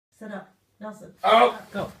Sit up. Nelson. Oh.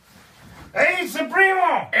 Go. Hey,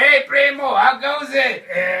 Supremo! Hey, Primo, how goes it?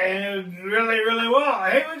 Really, really well.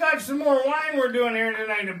 Hey, we got some more wine we're doing here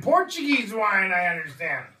tonight. A Portuguese wine, I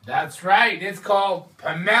understand. That's right. It's called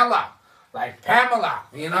Pamela. Like Pamela,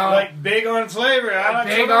 you know. Like big on flavor. I like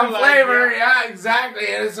big on flavor. Yeah,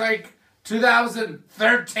 exactly. And it's like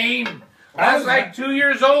 2013. That's like 2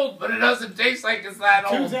 years old, but it doesn't taste like it's that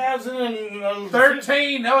old.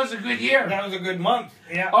 2013. That was a good year. That was a good month.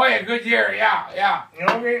 Yeah. Oh, yeah, good year. Yeah.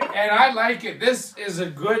 Okay. And I like it. This is a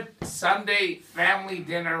good Sunday family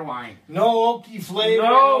dinner wine. No oaky flavor,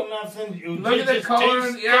 No. nothing. You Look at the just color,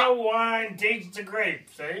 Taste yeah. the wine, taste the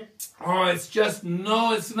grapes, eh? Oh, it's just,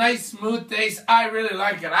 it's nice, smooth taste. I really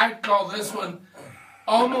like it. I'd call this one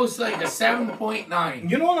almost like a 7.9.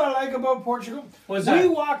 You know what I like about Portugal? What's we that?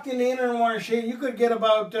 walked in the Inner Marché, you could get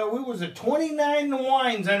about, 29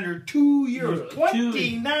 wines under €2.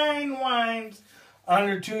 29 wines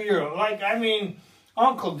under €2. Like, I mean,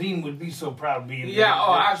 Uncle Dean would be so proud being there. Yeah,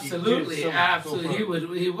 oh, absolutely.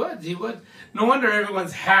 Absolutely. He would. No wonder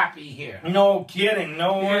everyone's happy here. No kidding.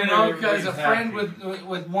 No wonder. You know, because a everybody's friend happy.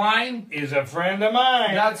 with wine Is a friend of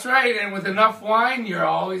mine. That's right, and with enough wine, you're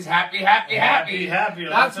always happy. Happy.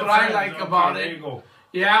 That's what I like about There it. you go.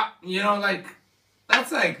 Yeah, you know, like,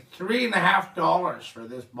 that's like $3.50 for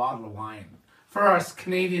this bottle of wine. For us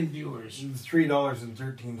Canadian viewers.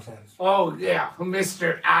 $3.13. Oh, yeah,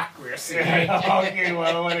 Mr. Accuracy. Okay,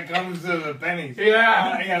 well, when it comes to the pennies.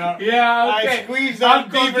 Yeah, okay. I squeeze that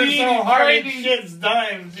beaver so hard it shits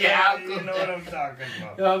dimes. Yeah, you know what I'm talking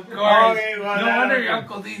about. Of course. Okay, well, no wonder your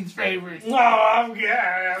Uncle Dean's favorite. No, I'm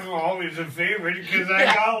always a favorite because I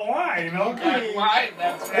got wine, okay? Wine,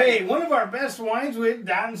 that's right. Hey, one of our best wines with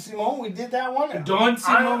Don Simon, we did that one. Don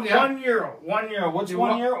Simon, yeah. €1. What's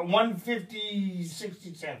 €1? 1.50,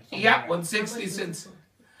 60 cents. Yeah, 160 cents.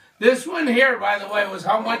 This one here, by the way, was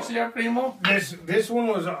how much there, Primo? This one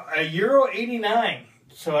was €1.89.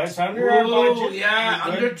 So that's under our budget. Yeah,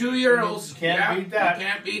 under €2. Can't beat that. You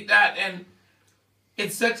can't beat that. And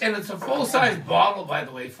it's a full-size bottle, by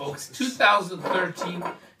the way, folks. 2013,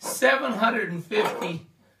 750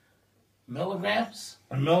 milligrams.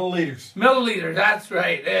 Milliliters. That's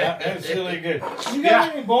right. Yeah, that's really good. You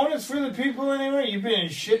got any bonus for the people anyway? You've been in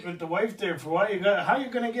shit with the wife there for a while. How you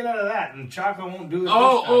gonna get out of that? And Choco won't do it.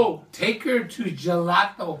 Take her to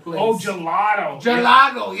Gelato, please. Oh, gelato.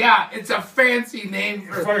 Gelato, yeah. It's a fancy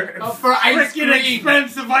name for ice cream.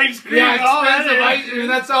 Expensive ice cream. Yeah, expensive ice cream.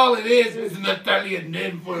 That's all it is. It's an Italian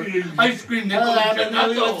name for ice cream. They call it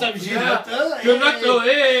gelato. Gelato,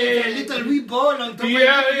 hey. A little wee ball on top.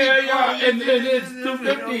 Yeah. And it's $2.50.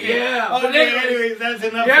 Yeah. Okay, anyways, that's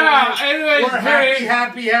enough. Yeah. Anyways, we're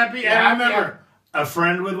happy. And remember, a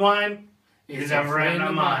friend with wine is a friend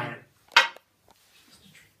of mine.